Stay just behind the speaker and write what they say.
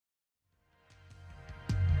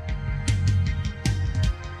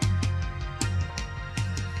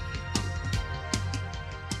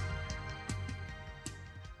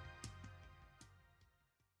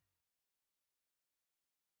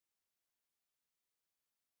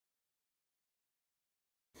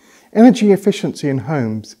Energy efficiency in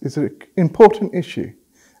homes is an important issue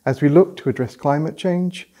as we look to address climate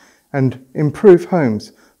change and improve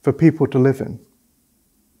homes for people to live in.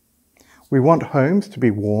 We want homes to be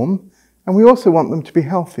warm, and we also want them to be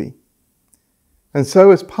healthy. And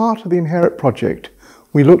so, as part of the Inherit project,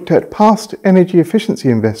 we looked at past energy efficiency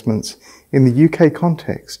investments in the UK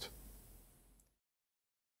context.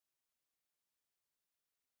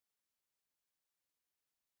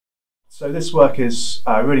 So this work is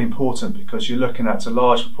really important because you're looking at a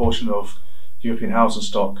large proportion of European housing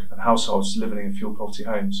stock and households living in fuel poverty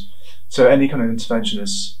homes. So any kind of intervention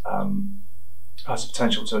has the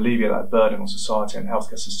potential to alleviate that burden on society and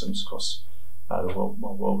healthcare systems across the world,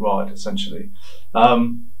 worldwide, essentially.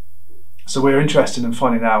 So we're interested in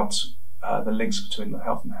finding out the links between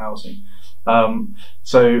health and housing.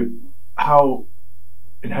 So how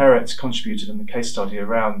Inherit contributed in the case study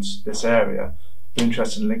around this area. We're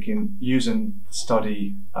interested in using the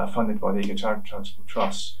study funded by the Exeter Charitable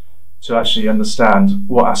Trust to actually understand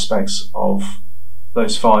what aspects of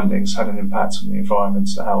those findings had an impact on the environment,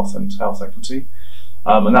 the health and health equity.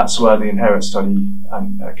 And that's where the Inherit study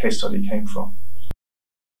and case study came from.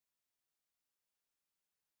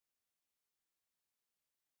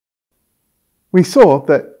 We saw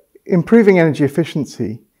that improving energy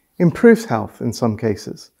efficiency improves health in some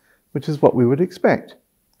cases, which is what we would expect.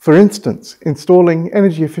 For instance, installing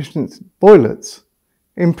energy efficient boilers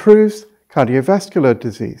improves cardiovascular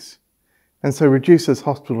disease and so reduces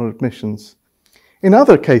hospital admissions. In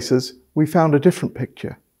other cases, we found a different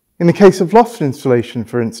picture. In the case of loft insulation,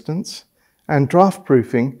 for instance, and draft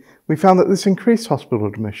proofing, we found that this increased hospital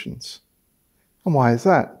admissions. And why is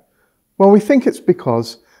that? Well, we think it's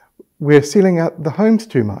because we're sealing out the homes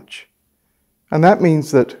too much. And that means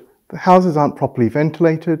that the houses aren't properly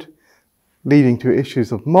ventilated, leading to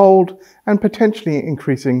issues of mold and potentially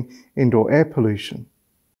increasing indoor air pollution.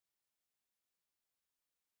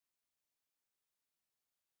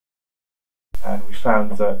 And we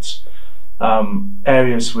found that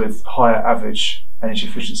areas with higher average energy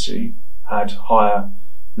efficiency had higher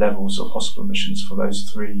levels of hospital admissions for those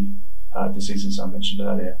three diseases I mentioned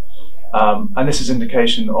earlier. And this is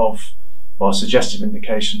indication of, or suggestive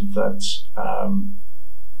indication that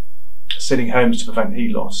sealing homes to prevent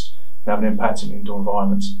heat loss can have an impact on the indoor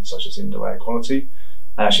environment, such as indoor air quality,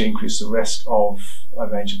 and actually increase the risk of a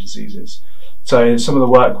range of diseases. So some of the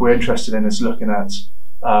work we're interested in is looking at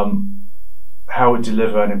how we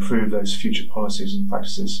deliver and improve those future policies and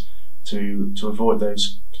practices to avoid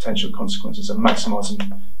those potential consequences and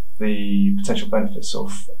maximising the potential benefits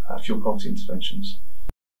of fuel poverty interventions.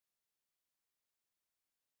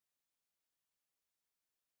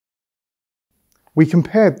 We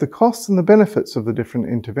compared the costs and the benefits of the different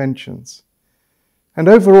interventions. And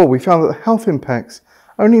overall, we found that the health impacts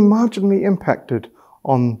only marginally impacted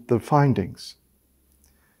on the findings.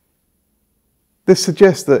 This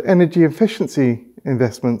suggests that energy efficiency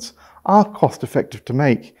investments are cost-effective to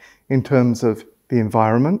make in terms of the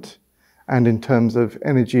environment and in terms of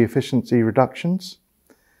energy efficiency reductions.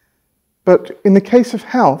 But in the case of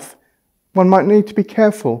health, one might need to be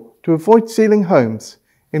careful to avoid sealing homes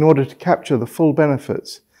in order to capture the full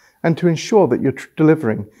benefits and to ensure that you're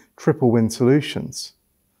delivering triple win solutions.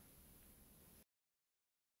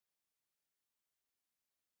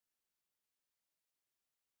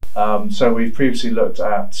 So we've previously looked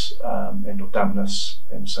at indoor dampness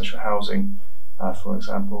in social housing, for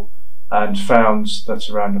example, and found that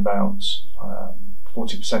around about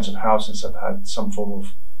 40% of houses have had some form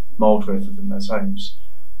of mould growth within those homes.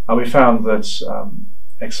 And we found that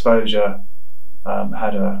exposure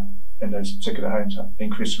in those particular homes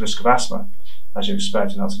increased risk of asthma, as you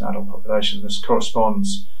expect in an adult population. This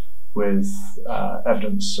corresponds with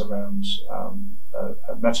evidence around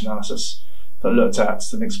a meta-analysis that looked at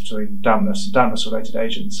the links between dampness and dampness-related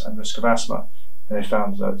agents and risk of asthma. And they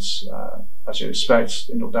found that, as you expect,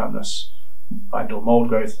 indoor dampness, indoor mould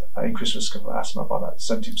growth increased risk of asthma by about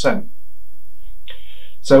 70%.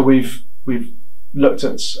 So we've looked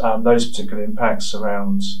at those particular impacts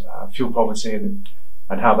around fuel poverty and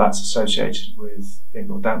how that's associated with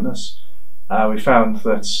indoor dampness. We found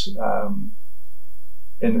that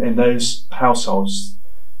in those households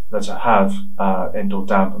that have indoor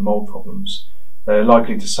damp and mould problems, they're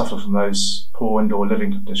likely to suffer from those poor indoor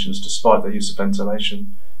living conditions despite their use of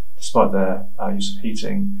ventilation, despite their use of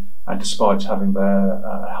heating, and despite having their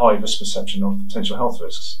high risk perception of the potential health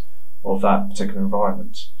risks of that particular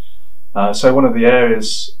environment. So one of the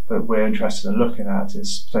areas that we're interested in looking at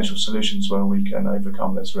is potential solutions where we can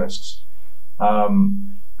overcome those risks.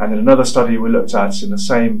 And in another study we looked at in the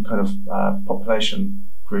same kind of population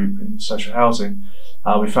group in social housing,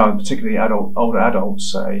 we found particularly older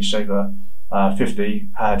adults aged over 50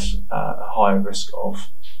 had a higher risk of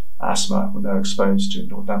asthma when they're exposed to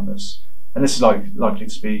indoor dampness. And this is likely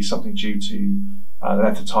to be something due to the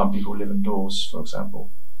length of time people live indoors, for example.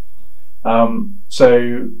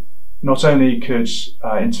 So not only could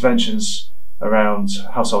interventions around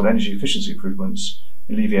household energy efficiency improvements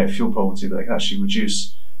alleviate fuel poverty, but they can actually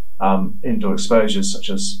reduce indoor exposures, such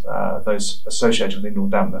as those associated with indoor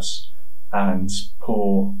dampness and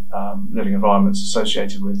poor living environments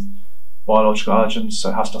associated with biological allergens,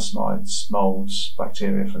 so house dust mites, molds,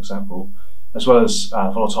 bacteria, for example, as well as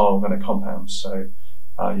volatile organic compounds. So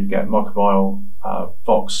you get microbial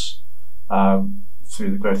VOX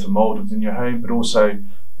through the growth of mold within your home, but also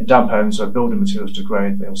in damp homes where building materials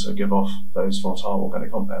degrade, they also give off those volatile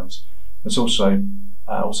organic compounds. This also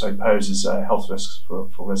poses health risks for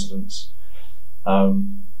residents.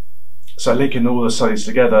 So linking all the studies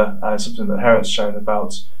together, something that Herit's shown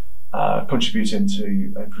about contributing to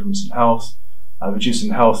improvements in health,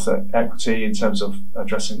 reducing health equity in terms of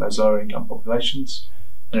addressing those lower income populations,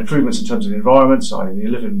 and improvements in terms of the environment, so you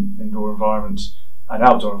live in indoor environments and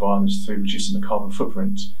outdoor environments through reducing the carbon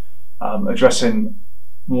footprint, addressing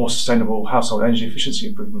more sustainable household energy efficiency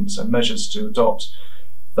improvements and measures to adopt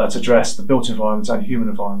that address the built environment and human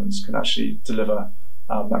environments can actually deliver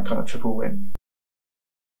that kind of triple win.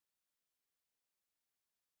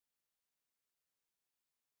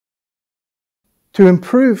 To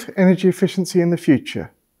improve energy efficiency in the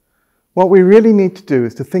future, what we really need to do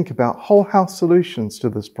is to think about whole house solutions to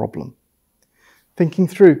this problem. Thinking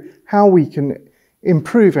through how we can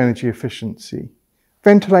improve energy efficiency,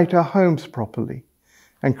 ventilate our homes properly,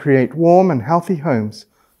 and create warm and healthy homes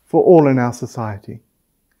for all in our society.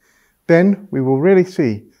 Then we will really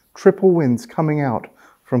see triple wins coming out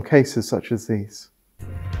from cases such as these.